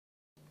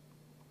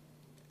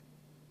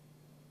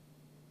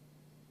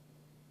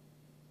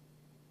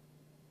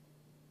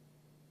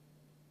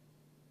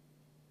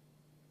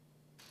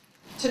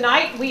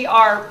Tonight we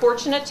are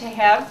fortunate to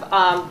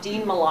have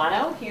Dean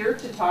Milano here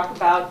to talk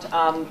about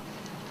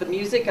the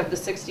music of the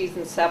 60s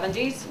and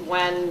 70s.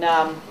 When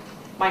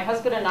my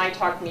husband and I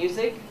talk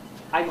music,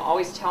 I'm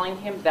always telling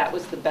him that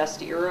was the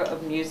best era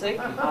of music.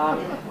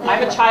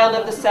 I'm a child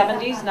of the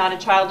 70s, not a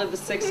child of the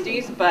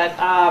 60s, but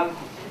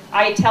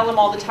I tell him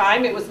all the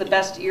time it was the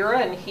best era,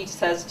 and he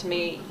says to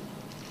me,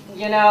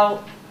 you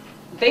know,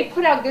 they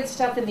put out good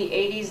stuff in the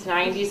 80s,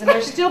 90s, and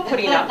they're still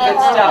putting out good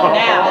stuff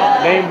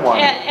now. Name one.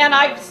 And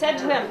I've said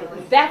to him,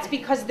 that's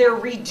because they're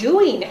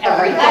redoing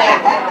everything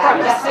from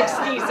the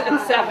 60s and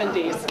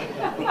 70s.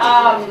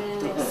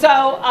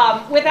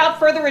 Without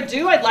further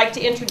ado, I'd like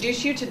to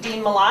introduce you to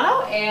Dean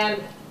Milano,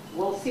 and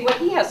we'll see what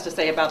he has to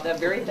say about that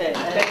very thing.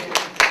 Thank you.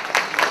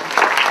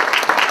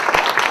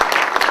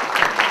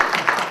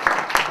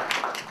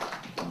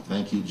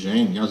 Thank you,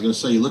 Jane. I was going to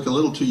say, you look a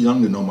little too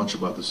young to know much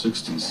about the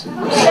 60s.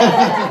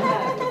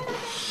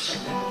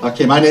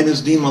 Okay, my name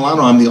is Dean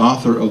Milano. I'm the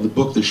author of the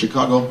book, The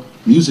Chicago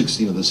Music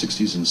Scene of the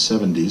 60s and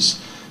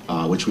 70s,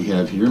 which we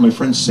have here. My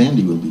friend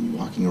Sandy will be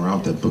walking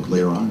around that book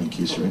later on in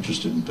case you're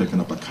interested in picking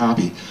up a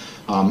copy.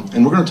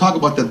 And we're going to talk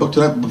about that book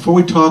tonight. But before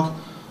we talk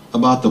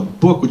about the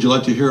book, would you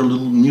like to hear a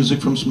little music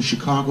from some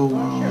Chicago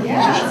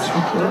musicians?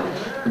 Okay,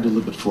 we'll do a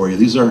little bit for you.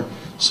 These are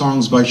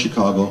songs by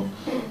Chicago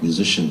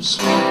musicians.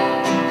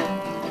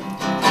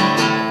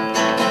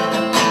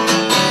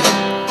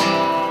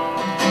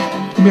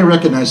 You may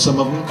recognize some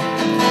of them.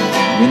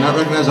 You may not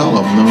recognize all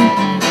of them, though.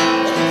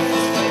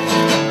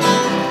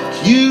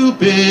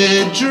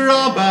 Cupid,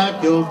 draw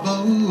back your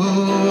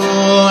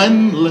bow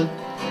and let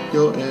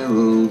your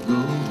arrow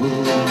go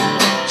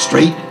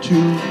straight to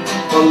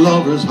a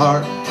lover's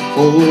heart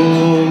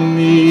for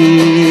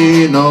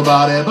me,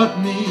 nobody but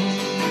me.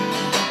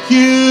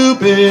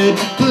 Cupid,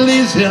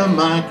 please hear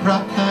my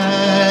cry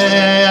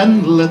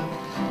and let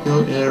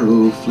your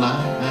arrow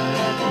fly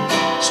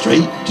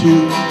straight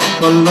to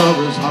a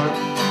lover's heart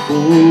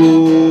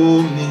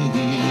for me.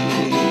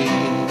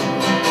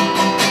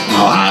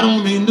 Now I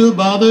don't mean to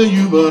bother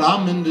you, but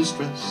I'm in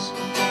distress.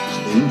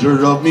 There's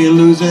danger of me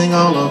losing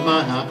all of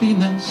my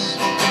happiness,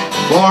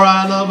 for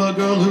I love a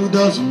girl who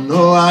doesn't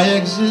know I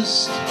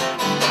exist,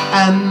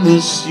 and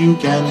this you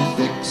can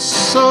fix.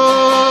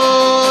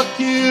 So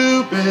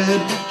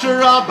Cupid,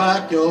 draw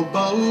back your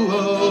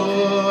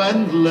bow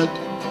and let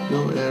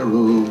your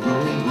arrow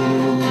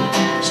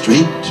go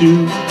straight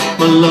to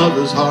my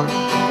lover's heart.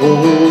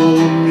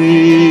 Oh,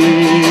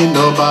 me,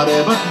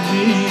 nobody but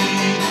me.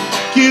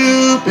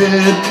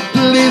 Cupid,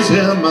 please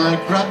hear my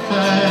cry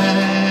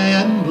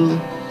and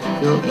let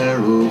your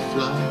arrow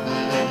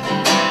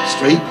fly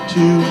straight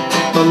to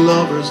my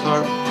lover's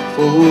heart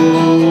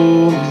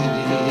for me.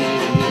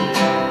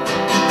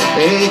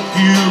 Hey,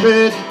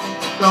 Cupid,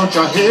 don't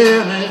you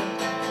hear me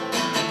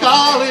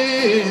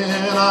calling?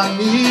 I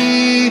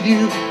need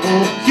you.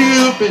 Oh,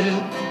 Cupid,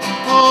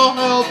 oh,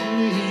 help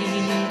me.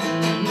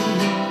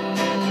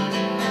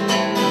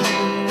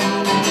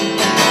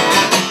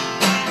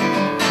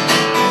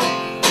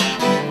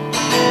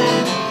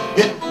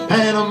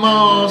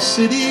 Panama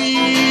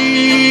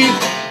City,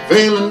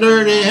 feeling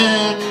dirty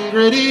and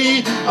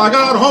gritty. I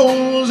got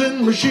holes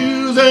in my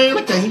shoes and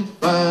I can't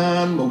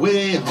find my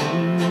way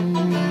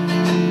home.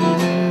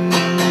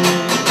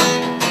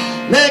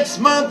 Next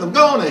month I'm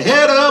gonna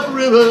head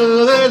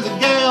upriver. There's a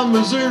gal in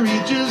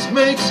Missouri just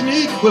makes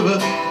me quiver.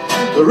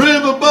 The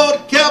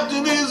riverboat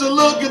captain is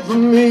looking for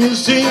me. It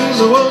seems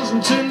I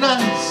wasn't too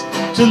nice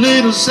to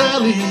little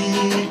Sally.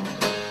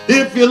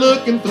 If you're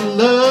looking for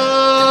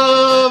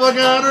love, I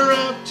got her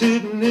out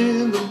sitting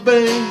in the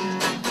bay.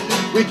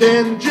 We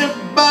can drift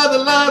by the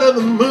light of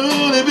the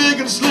moon if we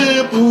can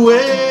slip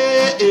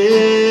away.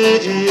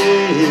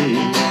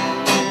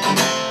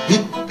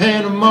 Hit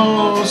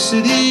Panama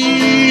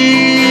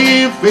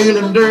City,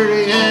 feeling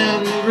dirty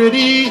and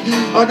gritty.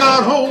 I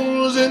got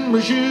holes in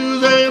my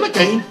shoes and I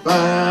can't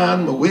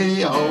find my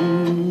way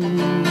home.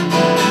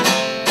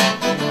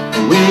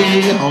 My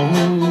way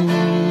home.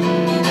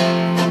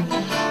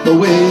 The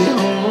way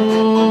home.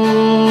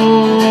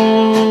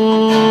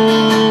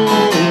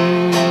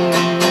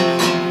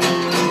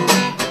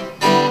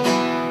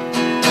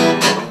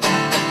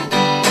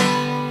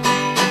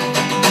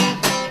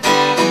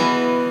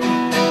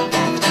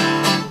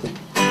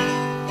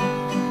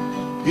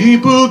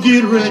 People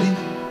get ready,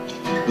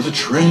 there's a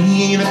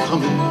train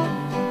a-coming.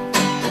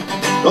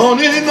 Don't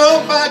need no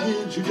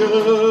baggage, you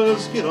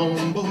just get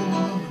on board.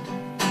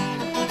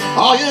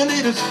 All you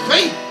need is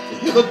faith to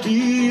hear the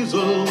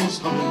diesels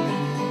humming.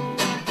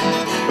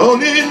 Don't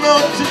need no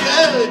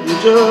ticket, you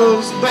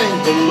just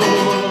thank the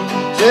Lord.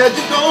 Said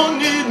you don't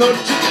need no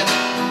ticket,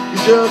 you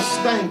just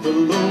thank the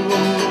Lord.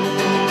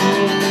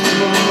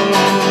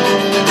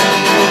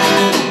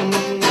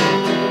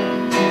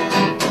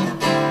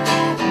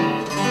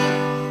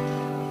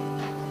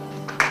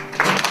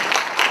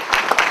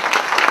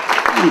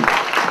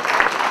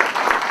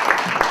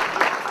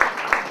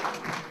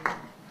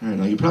 All right,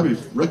 now you probably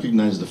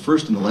recognize the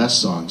first and the last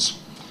songs.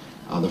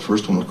 The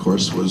first one, of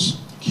course, was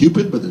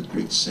Cupid by the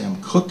great Sam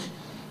Cooke.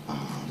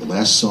 The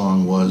last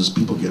song was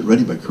People Get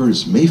Ready by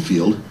Curtis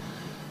Mayfield.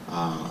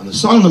 And the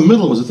song in the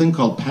middle was a thing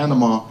called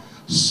Panama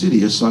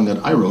City, a song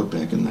that I wrote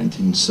back in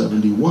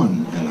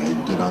 1971, and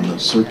I did on the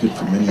circuit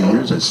for many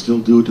years. I still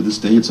do it to this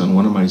day. It's on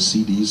one of my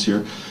CDs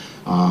here.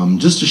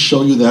 Just to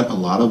show you that a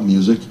lot of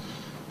music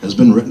has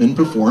been written and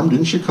performed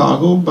in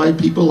Chicago by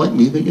people like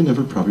me that you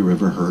never probably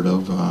ever heard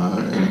of.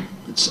 And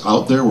it's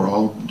out there. We're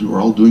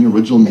all doing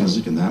original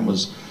music, and that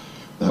was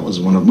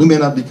one of them. We may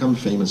not become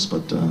famous,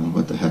 but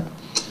what the heck.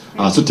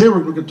 So today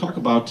we're going to talk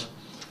about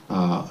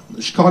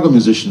the Chicago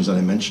musicians that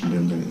I mentioned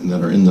and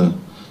that are in the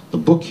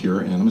book here.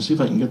 And let me see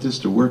if I can get this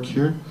to work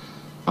here.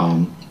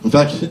 In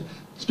fact,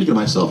 speaking of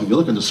myself, if you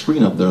look at the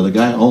screen up there, the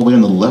guy all the way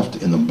on the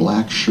left in the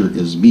black shirt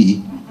is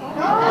me.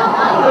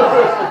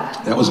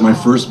 That was my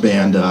first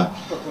band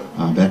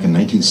back in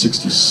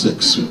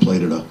 1966. We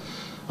played at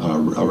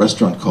a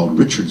restaurant called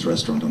Richard's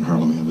Restaurant on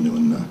Harlem Avenue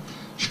in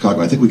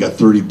Chicago. I think we got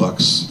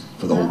 $30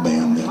 for the whole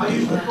band that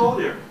day.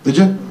 But, did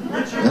you?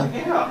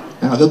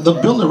 Yeah.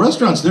 The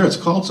restaurant's there. It's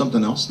called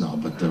something else now,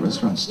 but the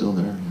restaurant's still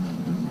there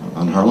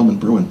on Harlem and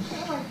Bruin.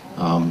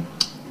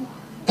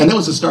 And that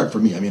was the start for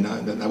me. I mean,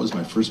 that was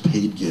my first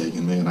paid gig,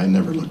 and man, I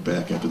never looked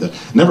back after that.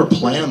 Never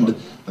planned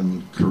a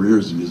career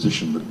as a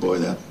musician, but boy,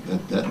 that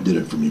did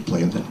it for me,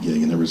 playing that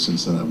gig, and ever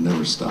since then I've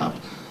never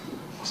stopped.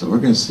 So we're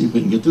going to see if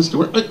we can get this to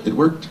work. It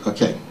worked.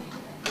 Okay.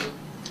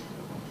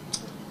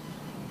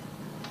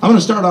 I'm going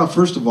to start off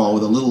first of all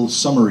with a little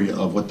summary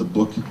of what the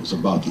book is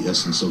about, the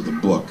essence of the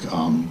book.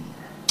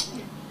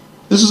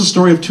 This is a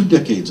story of 2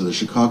 decades of the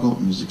Chicago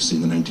music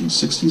scene, the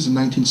 1960s and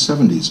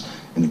 1970s,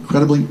 an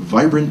incredibly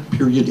vibrant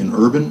period in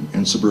urban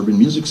and suburban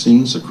music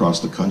scenes across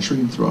the country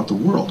and throughout the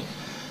world.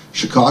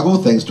 Chicago,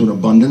 thanks to an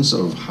abundance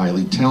of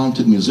highly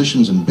talented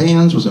musicians and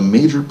bands, was a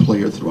major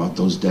player throughout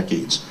those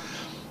decades.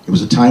 It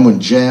was a time when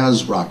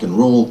jazz, rock and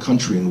roll,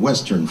 country and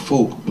western,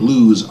 folk,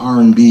 blues,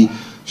 R&B,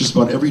 just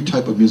about every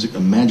type of music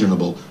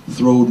imaginable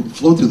flowed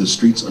through the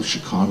streets of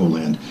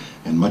Chicagoland.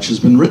 And much has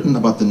been written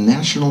about the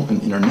national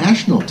and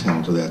international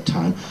talent of that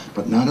time,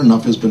 but not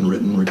enough has been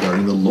written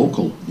regarding the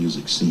local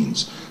music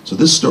scenes. So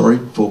this story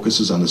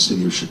focuses on the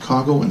city of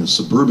Chicago and the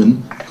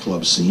suburban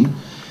club scene,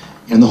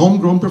 and the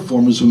homegrown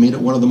performers who made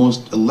it one of the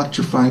most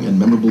electrifying and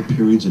memorable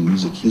periods in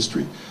music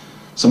history.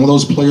 Some of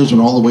those players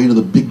went all the way to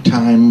the big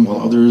time,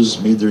 while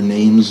others made their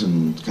names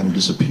and kind of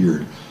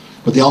disappeared.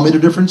 But they all made a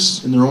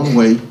difference in their own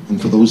way,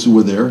 and for those who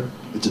were there,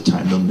 it's a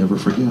time they'll never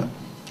forget.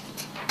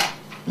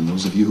 And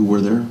those of you who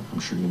were there, I'm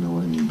sure you know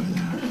what I mean by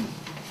that.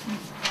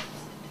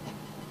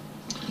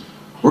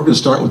 We're going to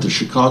start with the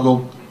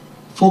Chicago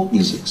folk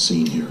music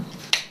scene here.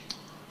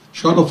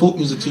 Chicago folk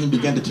music scene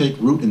began to take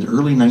root in the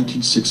early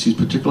 1960s,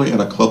 particularly at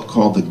a club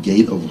called the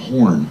Gate of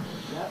Horn,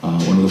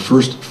 one of the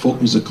first folk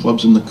music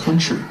clubs in the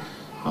country.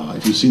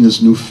 If you've seen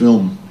this new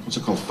film, what's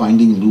it called?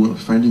 Finding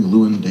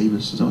Llewyn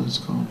Davis, is that what it's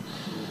called?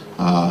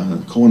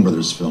 Coen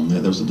Brothers film.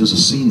 There's a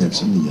scene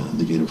that's in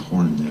the Gate of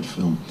Horn in that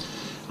film.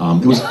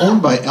 It was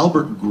owned by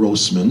Albert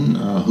Grossman,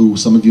 who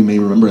some of you may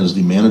remember as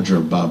the manager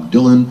of Bob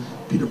Dylan,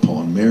 Peter,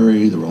 Paul and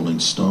Mary, the Rolling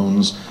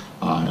Stones,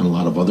 and a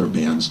lot of other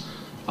bands.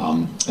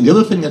 And the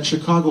other thing that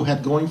Chicago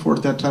had going for it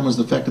at that time was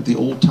the fact that the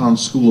Old Town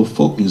School of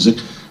Folk Music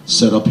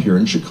set up here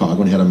in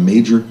Chicago and had a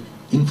major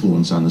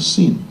influence on the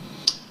scene.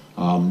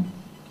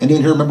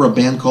 Anyone here remember a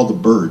band called the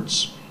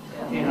Byrds?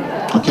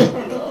 Okay.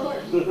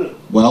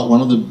 Well,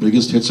 one of the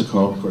biggest hits of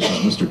course, was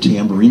Mr.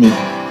 Tambourine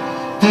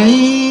Man.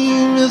 Hey,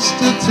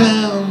 Mr.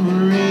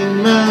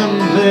 Tambourine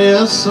Man, play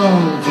a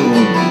song for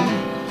me.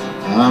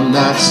 I'm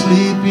not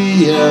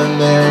sleepy and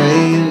there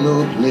ain't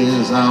no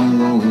place I'm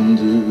going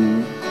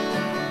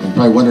to. You're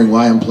probably wondering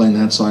why I'm playing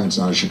that song. It's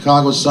not a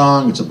Chicago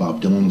song, it's a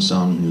Bob Dylan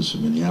song. He was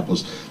from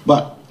Minneapolis.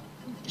 But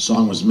the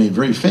song was made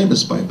very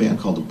famous by a band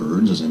called the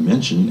Byrds, as I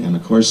mentioned, and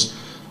of course,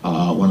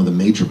 one of the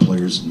major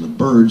players in the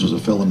Byrds was a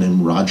fellow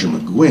named Roger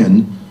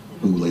McGuinn,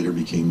 who later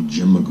became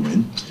Jim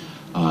McGuinn.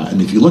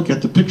 And if you look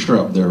at the picture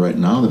up there right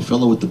now, the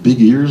fellow with the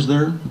big ears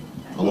there,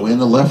 all the way on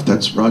the left,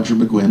 that's Roger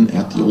McGuinn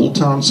at the Old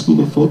Town School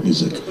of Folk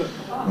Music.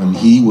 When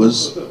he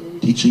was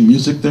teaching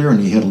music there,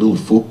 and he had a little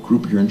folk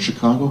group here in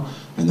Chicago,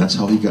 and that's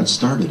how he got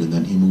started. And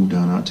then he moved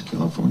on out to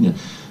California.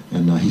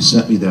 And he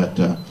sent me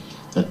that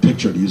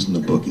picture to use in the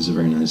book. He's a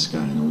very nice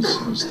guy, and I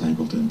was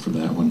thankful to him for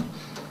that one.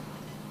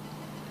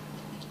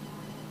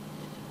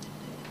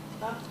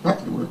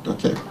 It worked,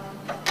 okay.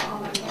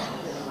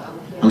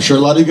 I'm sure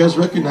a lot of you guys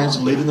recognize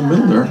the lady in the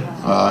middle there,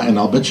 and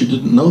I'll bet you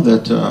didn't know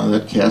that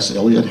that Cass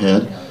Elliot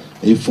had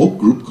a folk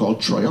group called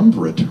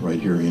Triumvirate right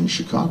here in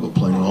Chicago,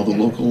 playing all the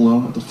local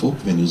the folk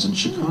venues in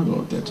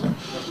Chicago at that time.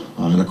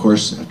 And of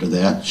course, after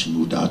that, she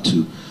moved out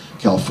to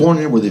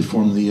California, where they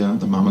formed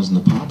the Mamas and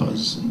the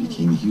Papas, and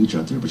became huge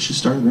out there. But she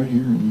started right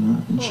here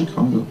in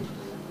Chicago,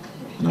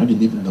 and I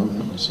didn't even know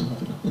that myself.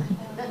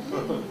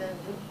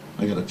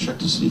 I got to check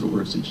to see if it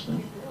works each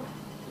time.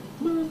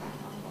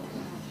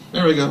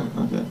 There we go.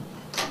 Okay.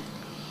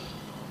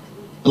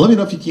 And let me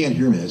know if you can't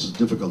hear me. It's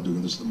difficult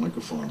doing this with the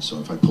microphone, so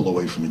if I pull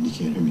away from it and you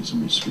can't hear me,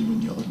 somebody scream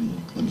and yell at me,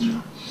 let me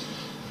know.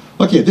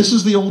 Okay, this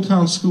is the Old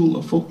Town School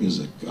of Folk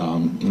Music,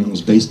 and it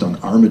was based on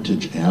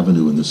Armitage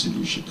Avenue in the city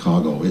of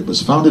Chicago. It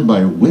was founded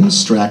by Win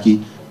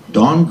Strachey,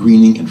 Don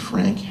Greening and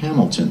Frank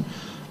Hamilton.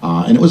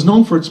 And it was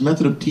known for its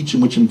method of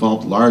teaching, which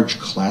involved large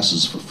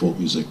classes for folk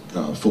music,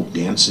 folk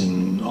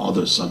dancing, all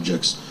other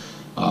subjects.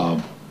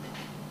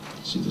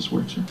 See if this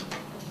works here.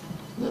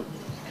 I'll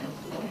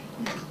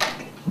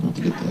have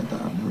to get that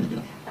down. Here we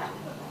go.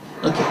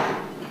 Okay.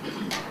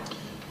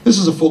 This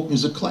is a folk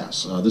music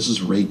class. This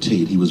is Ray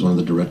Tate. He was one of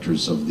the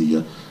directors of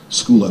the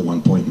school at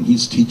one point, and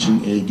he's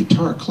teaching a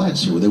guitar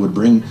class here where they would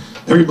bring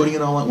everybody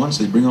in all at once.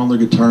 They'd bring all their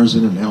guitars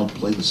in and they all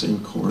play the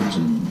same chords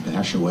and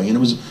bash away. And it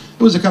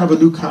was a kind of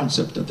a new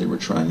concept that they were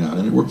trying out,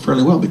 and it worked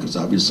fairly well because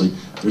obviously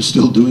they're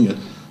still doing it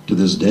to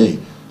this day.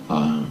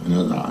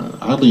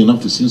 Oddly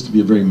enough, this seems to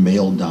be a very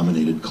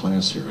male-dominated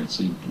class here. I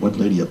see one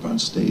lady up on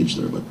stage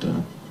there, but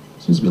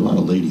seems to be a lot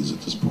of ladies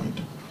at this point.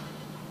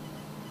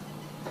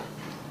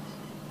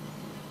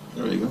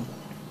 There you go.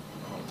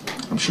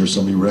 I'm sure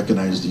some of you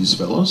recognize these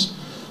fellows.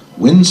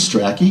 Win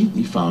Strachey,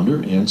 the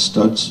founder, and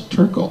Studs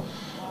Terkel.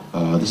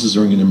 This is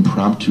during an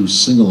impromptu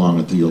sing-along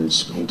at the old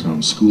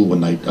Town School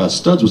one night.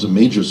 Studs was a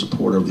major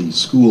supporter of the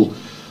school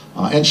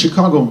and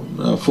Chicago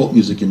folk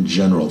music in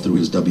general through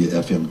his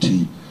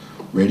WFMT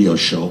radio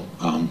show.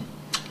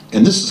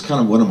 And this is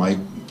kind of one of my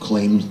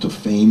claims to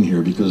fame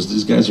here because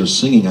these guys are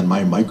singing on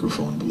my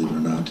microphone, believe it or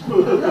not.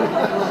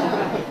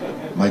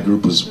 My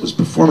group was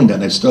performing that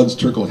night. Studs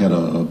Terkel had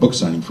a book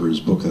signing for his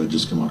book that had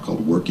just come out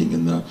called Working,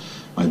 and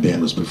my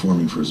band was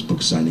performing for his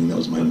book signing. That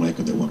was my mic,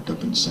 and they walked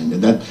up and sang.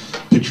 And that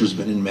picture's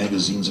been in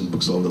magazines and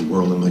books all over the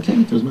world. And I'm like,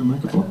 hey, there's my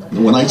microphone.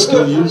 The one I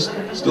still use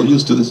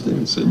to this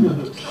day.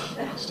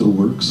 Still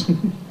works.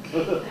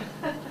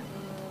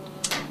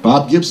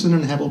 Bob Gibson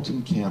and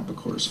Hamilton Camp, of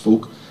course,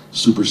 folk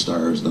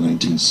superstars of the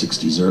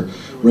 1960s. Their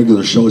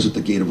regular shows at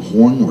the Gate of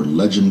Horn were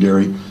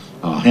legendary.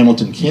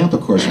 Hamilton Camp,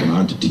 of course, went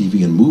on to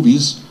TV and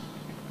movies.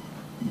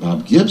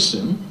 Bob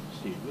Gibson,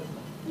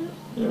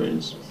 there he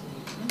is.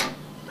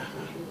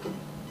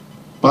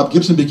 Bob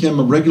Gibson became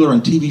a regular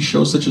on TV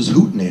shows such as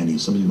Hootenanny.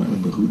 Some of you might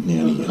remember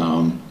Hootenanny.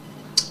 And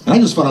I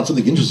just found out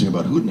something interesting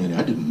about Hootenanny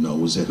I didn't know,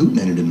 was that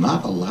Hootenanny did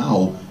not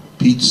allow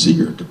Pete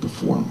Seeger to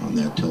perform on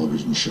that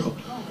television show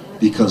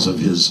because of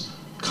his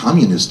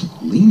communist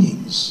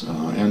leanings.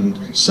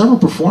 And several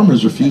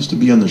performers refused to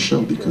be on the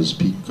show because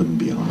Pete couldn't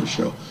be on the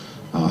show.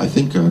 I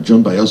think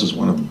Joan Baez was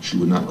one of them. She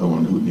would not go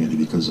on Hootenanny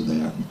because of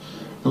that.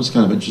 That was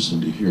kind of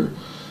interesting to hear.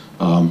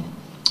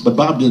 But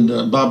Bob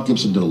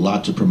Gibson did a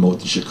lot to promote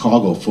the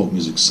Chicago folk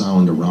music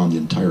sound around the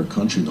entire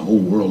country, the whole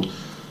world.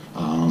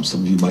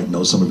 Some of you might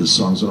know some of his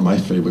songs. One of my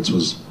favorites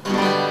was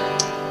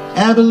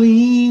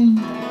Abilene,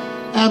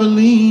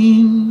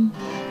 Abilene,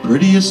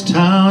 prettiest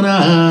town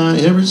I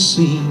ever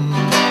seen.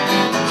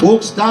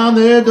 Folks down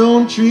there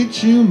don't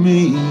treat you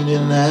mean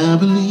in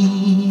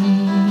Abilene.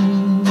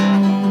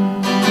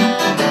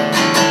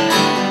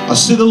 I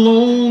sit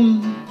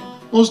alone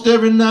most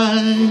every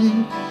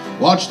night,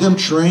 watch them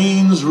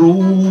trains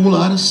roll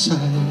out of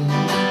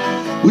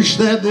sight. Wish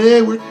that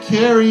they were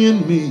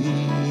carrying me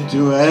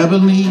to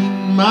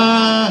Abilene,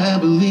 my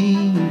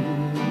Abilene.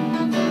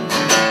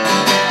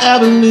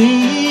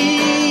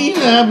 Abilene,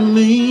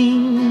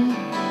 Abilene,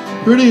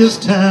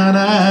 prettiest town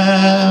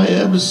I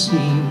ever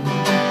seen.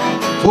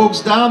 Folks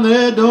down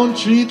there don't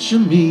treat you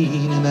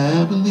mean in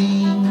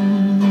Abilene.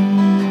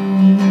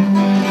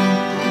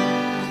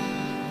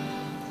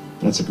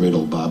 That's a great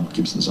old Bob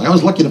Gibson song. I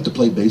was lucky enough to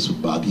play bass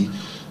with Bob. He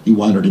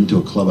wandered into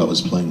a club I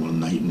was playing one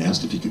night and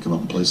asked if he could come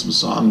up and play some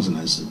songs, and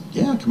I said,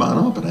 yeah, come on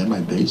up. And I had my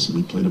bass, and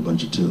we played a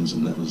bunch of tunes,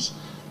 and that was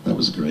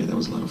great. That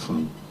was a lot of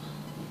fun.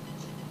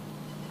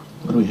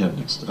 What do we have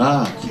next?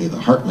 Okay, the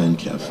Heartland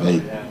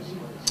Cafe.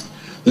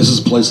 This is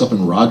a place up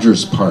in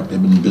Rogers Park.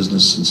 They've been in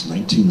business since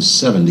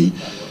 1970,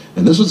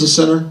 and this was a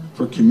center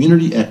for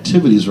community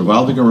activities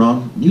revolving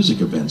around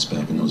music events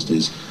back in those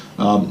days.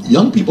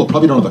 Young people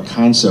probably don't have a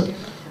concept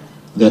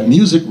that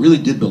music really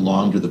did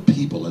belong to the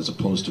people as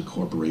opposed to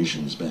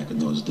corporations back in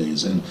those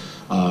days. And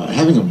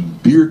having a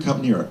beer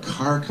company or a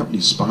car company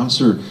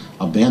sponsor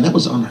a band, that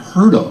was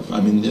unheard of.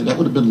 I mean, that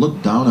would have been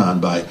looked down on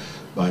by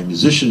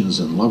musicians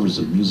and lovers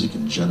of music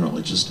in general.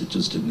 It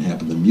just didn't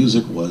happen. The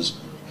music was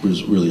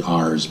really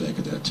ours back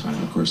at that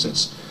time. Of course,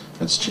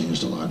 that's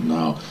changed a lot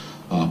now.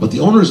 But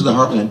the owners of the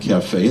Heartland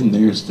Cafe, and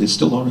they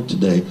still own it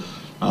today,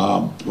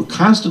 we're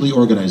constantly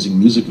organizing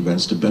music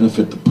events to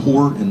benefit the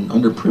poor and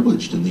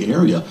underprivileged in the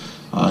area.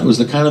 It was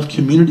the kind of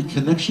community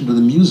connection to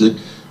the music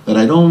that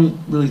I don't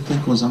really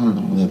think was on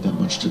all that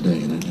much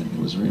today, and it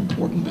was very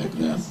important back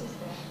then.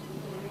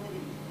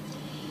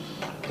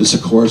 This,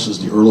 of course, is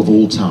the Earl of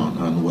Old Town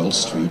on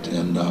Wells Street,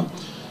 and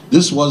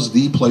this was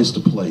the place to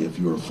play if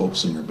you were a folk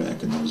singer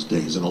back in those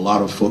days. And a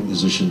lot of folk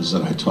musicians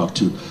that I talked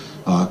to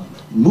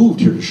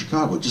moved here to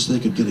Chicago just so they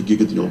could get a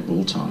gig at the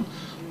Old Town.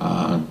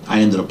 I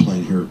ended up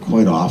playing here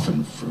quite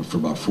often. For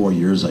about 4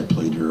 years, I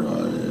played here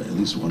at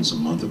least once a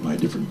month with my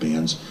different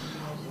bands.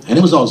 And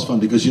it was always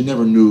fun because you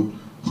never knew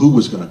who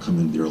was going to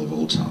come into the Earl of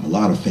Old Town. A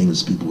lot of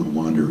famous people would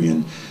wander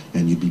in,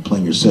 and you'd be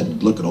playing your set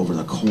and looking over in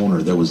the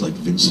corner. There was like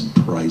Vincent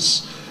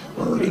Price,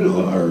 or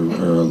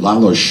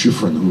Lalo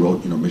Schifrin, who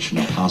wrote Mission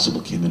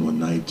Impossible, came in one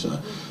night.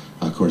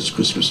 Of course,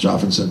 Chris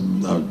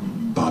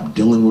Christopherson, Bob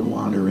Dylan would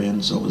wander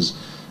in, so it was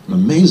an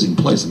amazing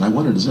place. And I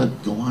wondered, does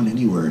that go on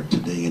anywhere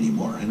today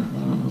anymore? I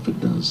don't know if it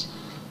does.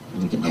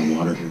 Let me get my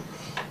water here.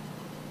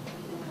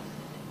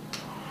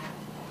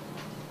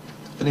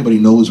 If anybody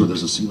knows where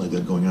there's a scene like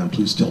that going on,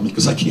 please tell me,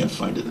 because I can't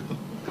find it.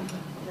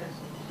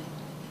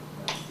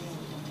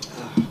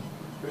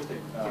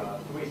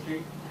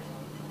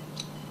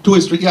 Two-Way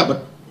Street, yeah,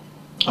 but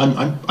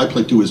I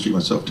play Two-Way Street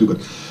myself too.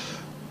 But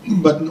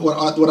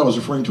what I was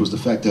referring to was the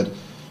fact that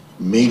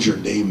major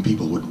name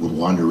people would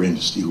wander in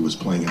to see who was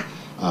playing it.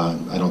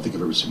 I don't think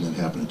I've ever seen that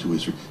happen at Two-Way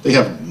Street. They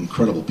have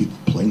incredible people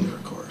playing there,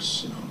 of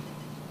course. You know,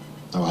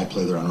 now I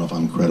play there. I don't know if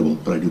I'm incredible,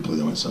 but I do play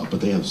there myself. But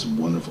they have some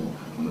wonderful,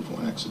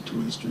 wonderful acts at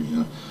Two-Way Street. You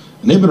know,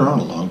 and they've been around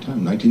a long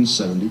time.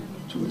 1970,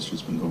 Two-Way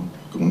Street's been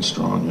going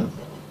strong. Yeah.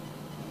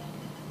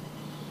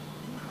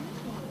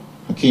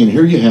 Okay, and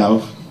here you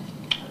have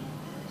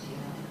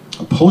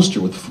a poster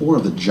with 4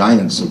 of the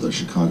giants of the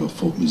Chicago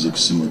folk music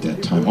scene at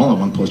that time, all on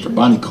one poster.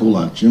 Bonnie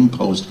Kolak, Jim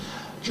Post,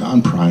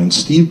 John Prine,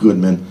 Steve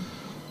Goodman,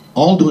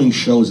 all doing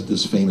shows at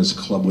this famous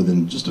club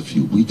within just a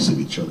few weeks of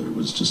each other. It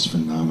was just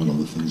phenomenal,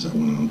 the things that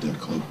went on at that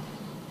club.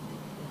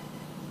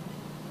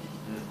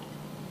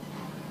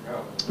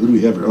 Who do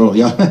we have here? Oh,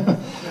 yeah.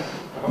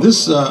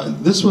 This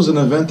was an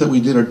event that we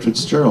did at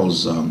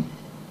Fitzgerald's in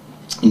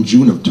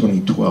June of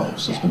 2012,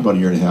 so it's been about a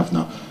year and a half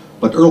now.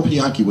 But Earl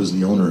Pianki was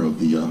the owner of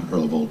the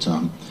Earl of Old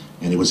Town,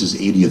 and it was his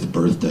 80th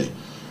birthday.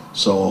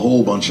 So a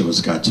whole bunch of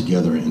us got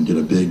together and did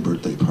a big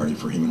birthday party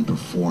for him and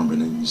performed.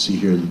 And then you see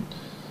here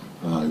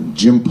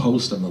Jim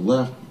Post on the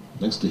left.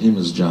 Next to him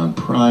is John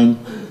Prine.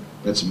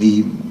 That's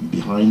me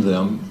behind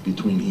them,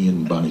 between he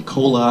and Bonnie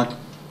Kolak.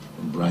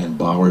 And Brian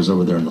Bowers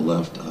over there on the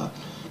left.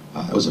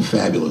 It was a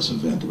fabulous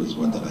event. It was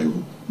one that I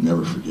will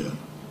never forget.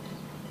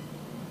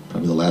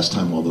 Probably the last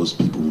time all those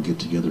people will get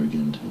together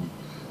again, too.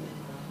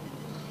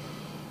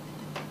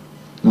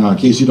 Now, in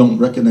case you don't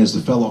recognize the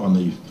fellow on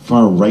the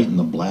far right in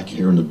the black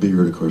hair and the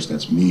beard, of course,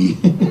 that's me.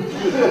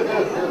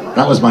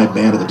 That was my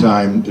band at the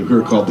time. We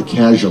were called the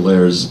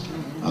Casualaires.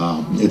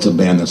 It's a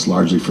band that's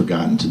largely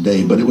forgotten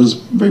today, but it was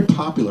very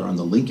popular on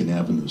the Lincoln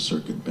Avenue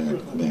circuit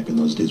back in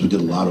those days. We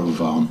did a lot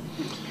of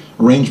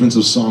arrangements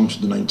of songs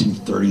from the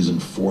 1930s and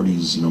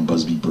 40s, you know,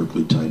 Busby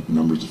Berkeley type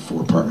numbers,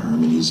 4-part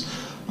harmonies.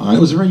 It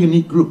was a very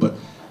unique group, but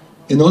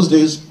in those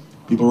days,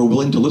 people were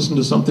willing to listen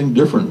to something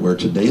different, where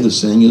today the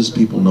saying is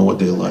people know what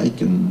they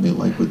like and they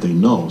like what they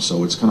know.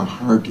 So it's kind of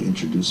hard to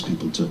introduce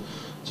people to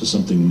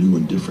something new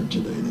and different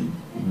today.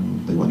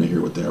 They want to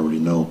hear what they already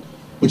know,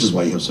 which is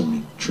why you have so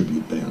many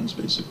tribute bands,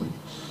 basically.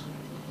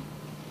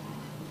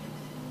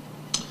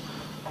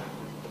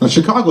 Now,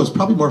 Chicago is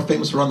probably more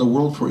famous around the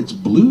world for its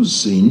blues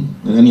scene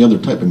than any other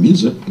type of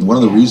music. And one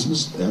of the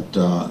reasons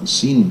that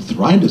scene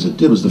thrived as it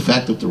did was the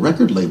fact that the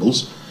record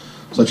labels,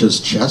 such as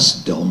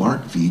Chess,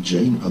 Delmark, VJ,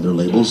 and other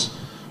labels,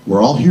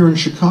 were all here in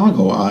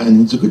Chicago, and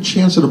it's a good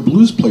chance that a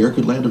blues player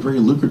could land a very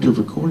lucrative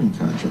recording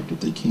contract if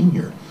they came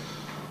here.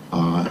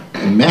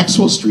 And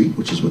Maxwell Street,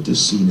 which is what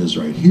this scene is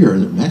right here,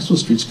 Maxwell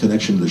Street's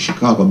connection to the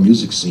Chicago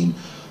music scene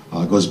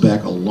goes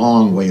back a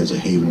long way as a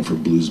haven for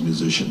blues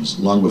musicians.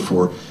 Long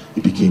before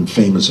it became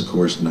famous, of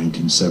course, in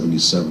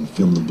 1977,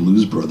 film The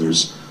Blues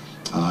Brothers.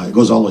 It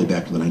goes all the way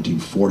back to the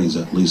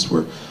 1940s at least,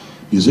 where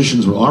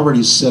musicians were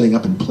already setting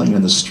up and playing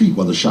on the street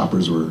while the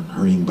shoppers were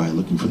hurrying by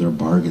looking for their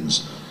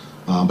bargains.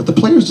 But the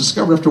players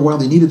discovered after a while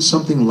they needed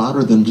something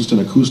louder than just an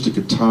acoustic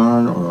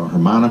guitar or a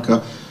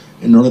harmonica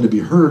in order to be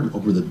heard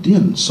over the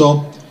din.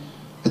 So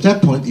at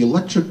that point, the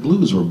electric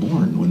blues were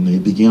born when they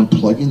began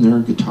plugging their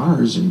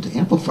guitars into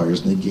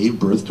amplifiers, and they gave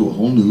birth to a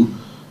whole new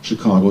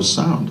Chicago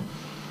sound.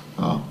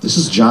 This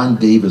is John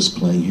Davis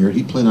playing here.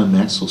 He played on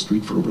Maxwell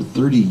Street for over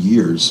 30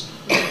 years.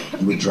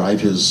 He would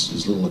drive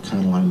his little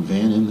Econoline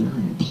van in there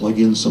and plug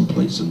in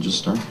someplace and just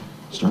start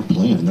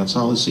playing. And that's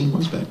how the scene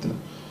was back then.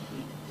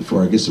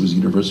 Before, I guess it was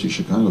University of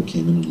Chicago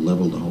came in and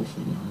leveled the whole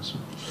thing. So.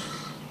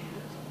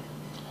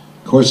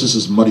 Of course, this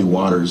is Muddy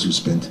Waters, who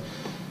spent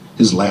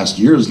his last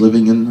years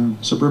living in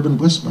suburban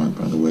Westmont,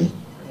 by the way,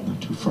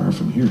 not too far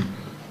from here.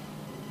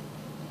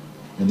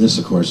 And this,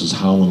 of course, is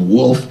Howlin'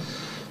 Wolf.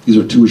 These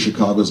are 2 of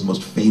Chicago's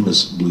most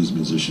famous blues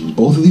musicians.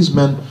 Both of these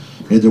men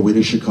made their way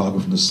to Chicago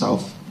from the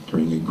South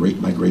during a great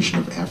migration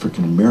of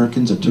African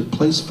Americans that took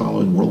place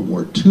following World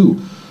War II.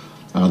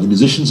 The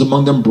musicians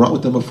among them brought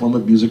with them a form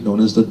of music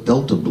known as the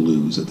Delta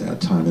Blues at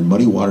that time. And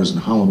Muddy Waters and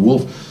Howlin'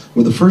 Wolf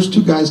were the first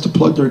 2 guys to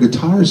plug their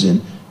guitars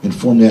in and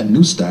form that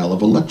new style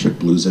of electric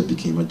blues that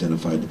became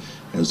identified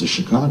as the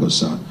Chicago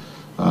sound.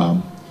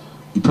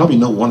 You probably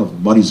know one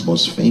of Muddy's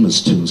most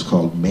famous tunes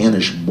called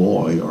Mannish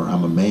Boy, or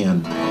I'm a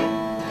Man.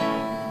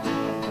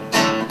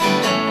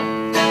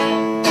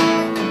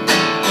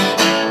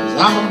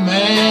 I'm a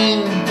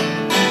man,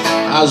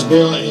 I was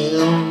built in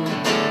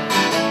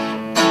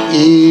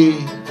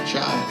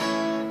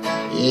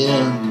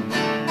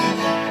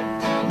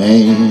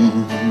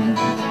man.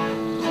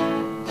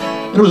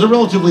 It was a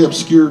relatively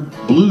obscure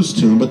blues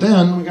tune, but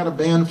then we got a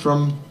band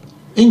from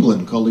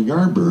England called the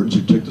Yardbirds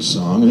who took the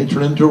song and they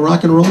turned it into a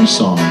rock and roll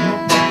song.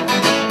 And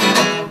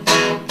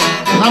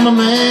I'm a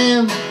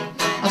man,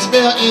 I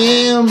spell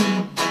M,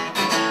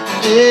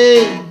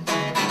 Hey,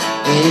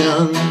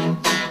 man,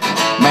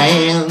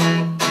 man.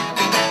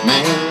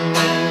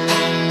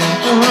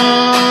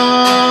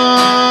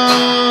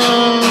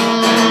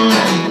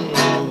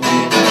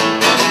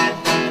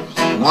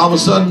 And all of a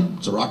sudden,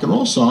 it's a rock and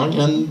roll song,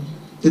 and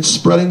it's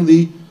spreading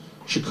the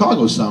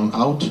Chicago sound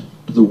out to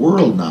the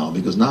world now,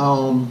 because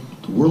now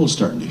the world's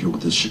starting to hear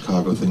what this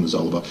Chicago thing is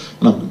all about.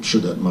 And I'm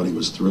sure that Muddy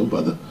was thrilled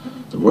by the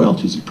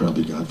royalties he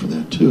probably got for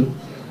that too.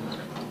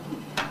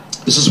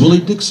 This is Willie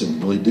Dixon.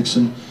 Willie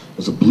Dixon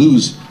was a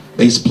blues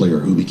bass player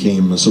who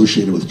became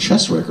associated with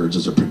Chess Records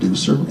as a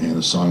producer and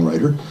a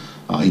songwriter.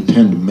 He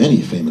penned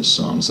many famous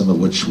songs, some of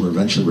which were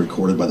eventually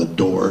recorded by The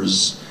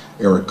Doors,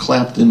 Eric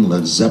Clapton,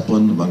 Led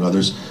Zeppelin, among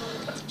others.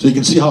 So you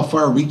can see how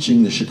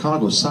far-reaching the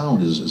Chicago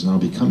sound is now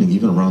becoming,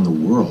 even around the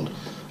world.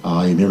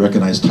 You may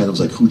recognize titles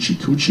like Hoochie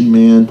Coochie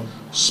Man,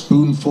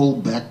 Spoonful,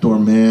 Backdoor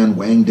Man,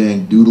 Wang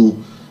Dang Doodle.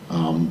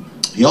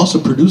 He also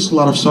produced a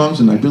lot of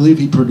songs, and I believe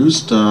he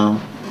produced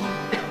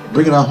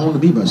Bring It On Home to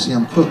Me by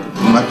Sam Cooke,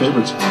 one of my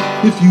favorites.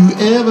 If you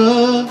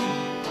ever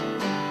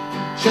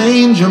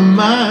change your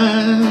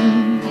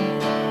mind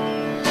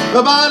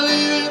about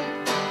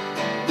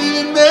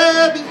leaving me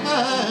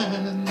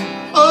behind,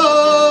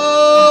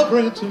 oh,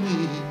 bring it to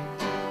me.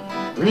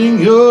 Bring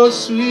your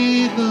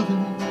sweet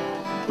loving,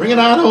 bring it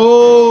on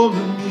home to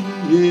me,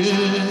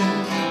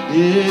 yeah,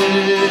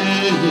 yeah.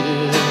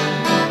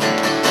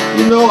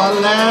 You know I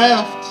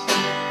laughed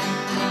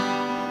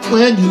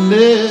when you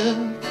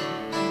left,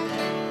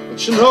 but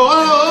you know I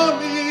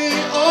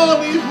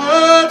only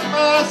hurt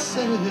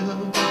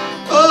myself.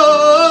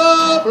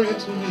 Oh, bring it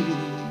to me.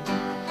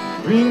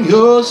 Bring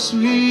your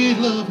sweet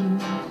loving,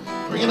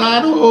 bring it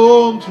on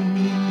home to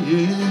me,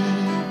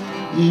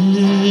 yeah,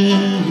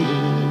 yeah, yeah.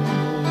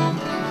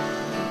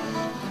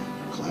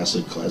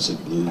 Classic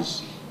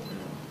blues.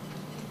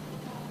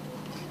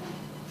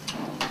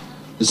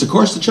 It's, of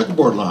course, the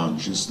Checkerboard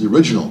Lounge. It's the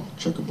original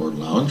Checkerboard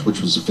Lounge, which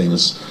was a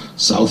famous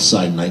South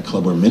Side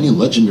nightclub where many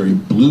legendary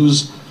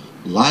blues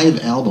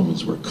live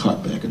albums were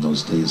cut back in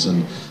those days.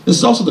 And this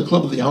is also the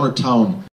club of the outer town